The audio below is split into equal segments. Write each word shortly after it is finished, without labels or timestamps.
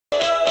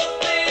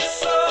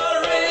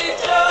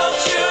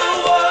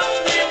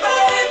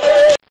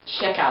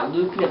about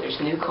Luke Miller's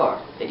new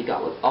car that he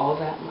got with all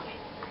that money.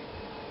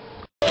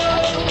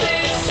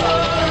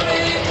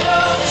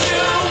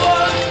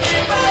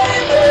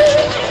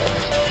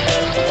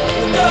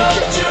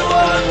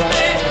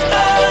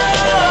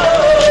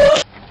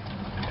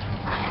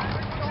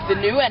 The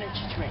new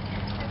energy drink.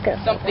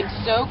 Something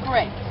so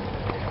great.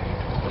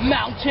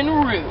 Mountain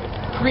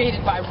Root,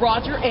 created by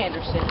Roger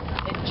Anderson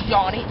and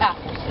Johny.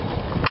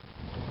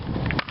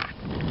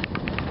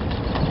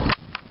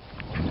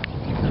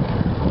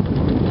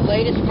 The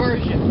latest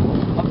version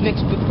of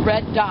mixed with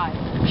red dye,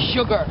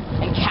 sugar,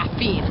 and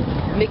caffeine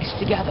mixed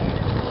together.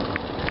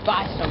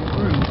 Buy some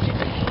brew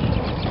today.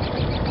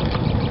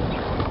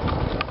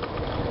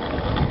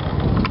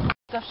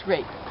 Stuff's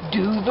great.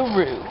 Do the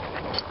Roo.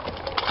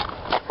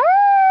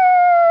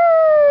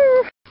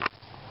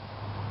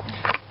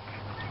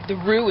 The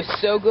Roo is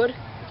so good,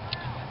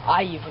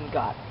 I even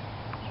got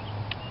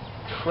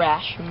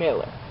Crash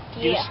Miller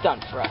to do a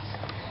stunt for us.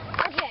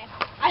 Okay,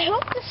 I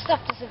hope this stuff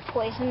doesn't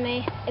poison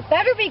me. It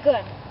better be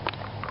good.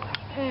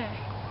 Oh,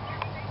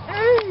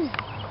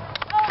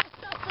 this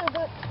stuff's so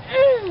good.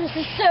 This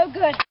is so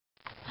good.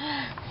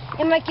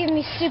 It might give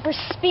me super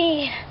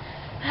speed.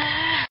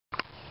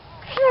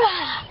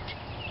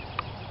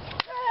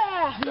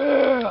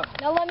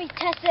 Now let me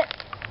test it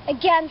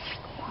against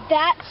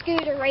that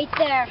scooter right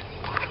there.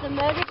 The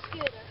motor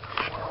scooter.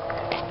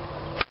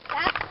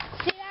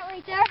 See that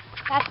right there?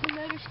 That's the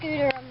motor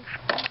scooter.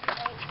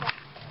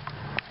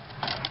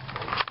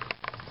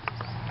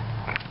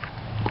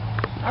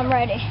 I'm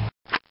ready.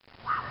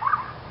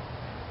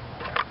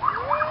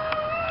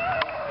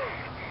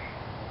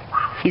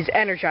 He's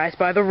energized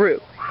by the Roo.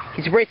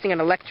 He's racing an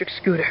electric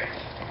scooter.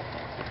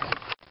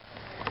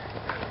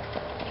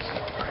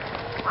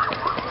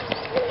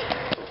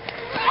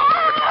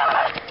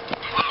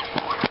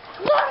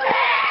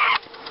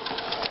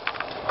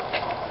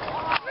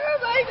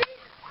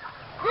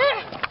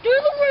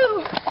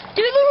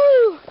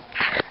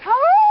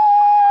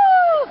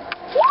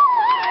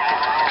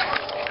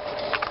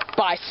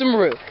 Buy some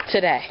Roo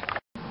today.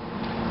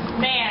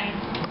 Man,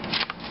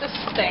 this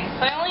stinks.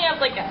 I only have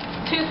like $2,000.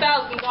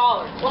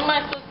 What am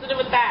I supposed to do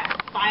with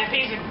that? Buy a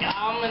piece of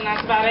gum and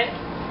that's about it?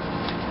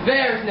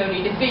 There's no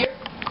need to fear.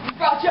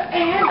 Roger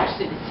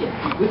Anderson is here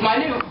with my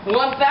new $1,000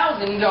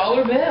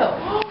 bill.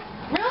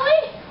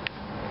 Really?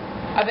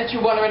 I bet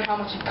you're wondering how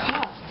much it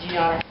costs,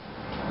 Johny.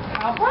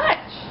 How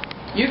much?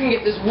 You can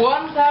get this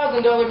 $1,000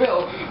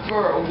 bill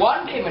for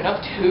one payment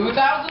of $2,000.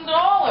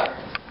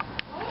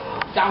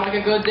 Sound like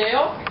a good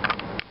deal?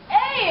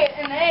 Hey,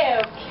 an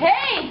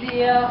A-okay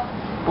deal.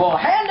 Well,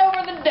 hand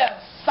over the dough,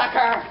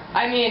 sucker.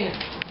 I mean,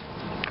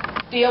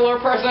 dealer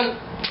person.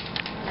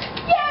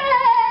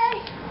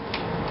 Yay!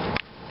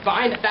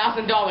 Find a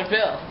 $1,000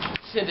 bill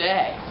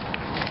today.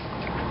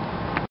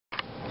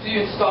 So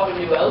you installed a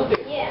new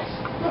elevator? Yes.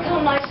 Look how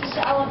nice this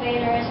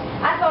elevator is.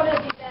 I thought it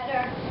would be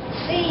better.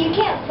 See, you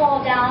can't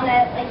fall down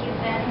it like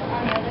you've been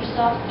on the other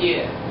stuff.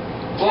 Yeah.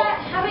 Well,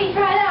 How about you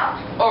try it out?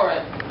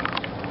 alright.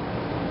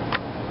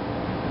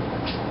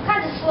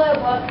 Kind of slow,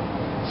 but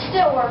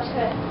still works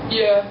good.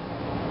 Yeah.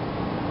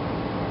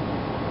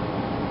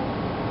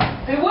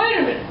 Hey, wait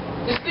a minute.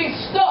 This thing's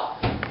stuck.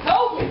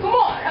 Help me. Come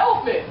on,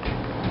 help me.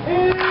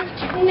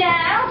 Nah,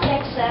 I don't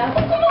think so.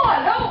 Come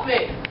on, help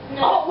me.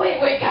 No. Oh,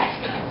 wait, guys.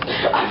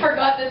 I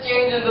forgot to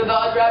change in the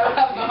Dodge Ride. I don't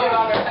have something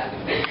on her.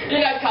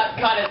 You gotta cut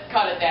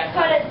it down.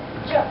 Cut it.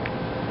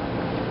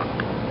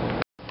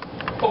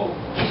 Oh,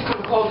 he's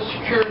gonna call the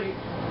security.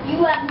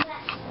 You have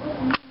messed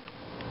with me.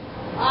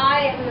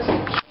 I am the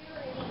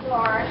security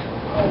guard.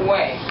 Oh,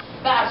 wait.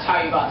 That's how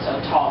you got so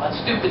tall. That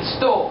stupid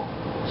stool.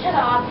 Shut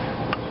up.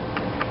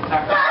 Oh,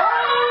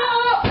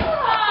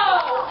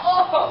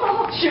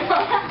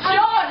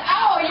 Sean,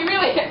 ow, you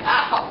really,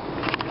 ow.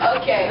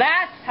 Okay.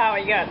 That's how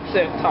I got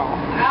so tall.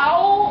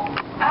 Ow.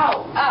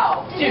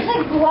 There's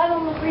like blood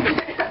on the freaking.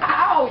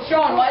 Ow,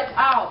 Sean, what?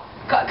 Ow.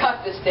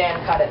 Cut this,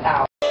 Dan. Cut it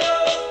out.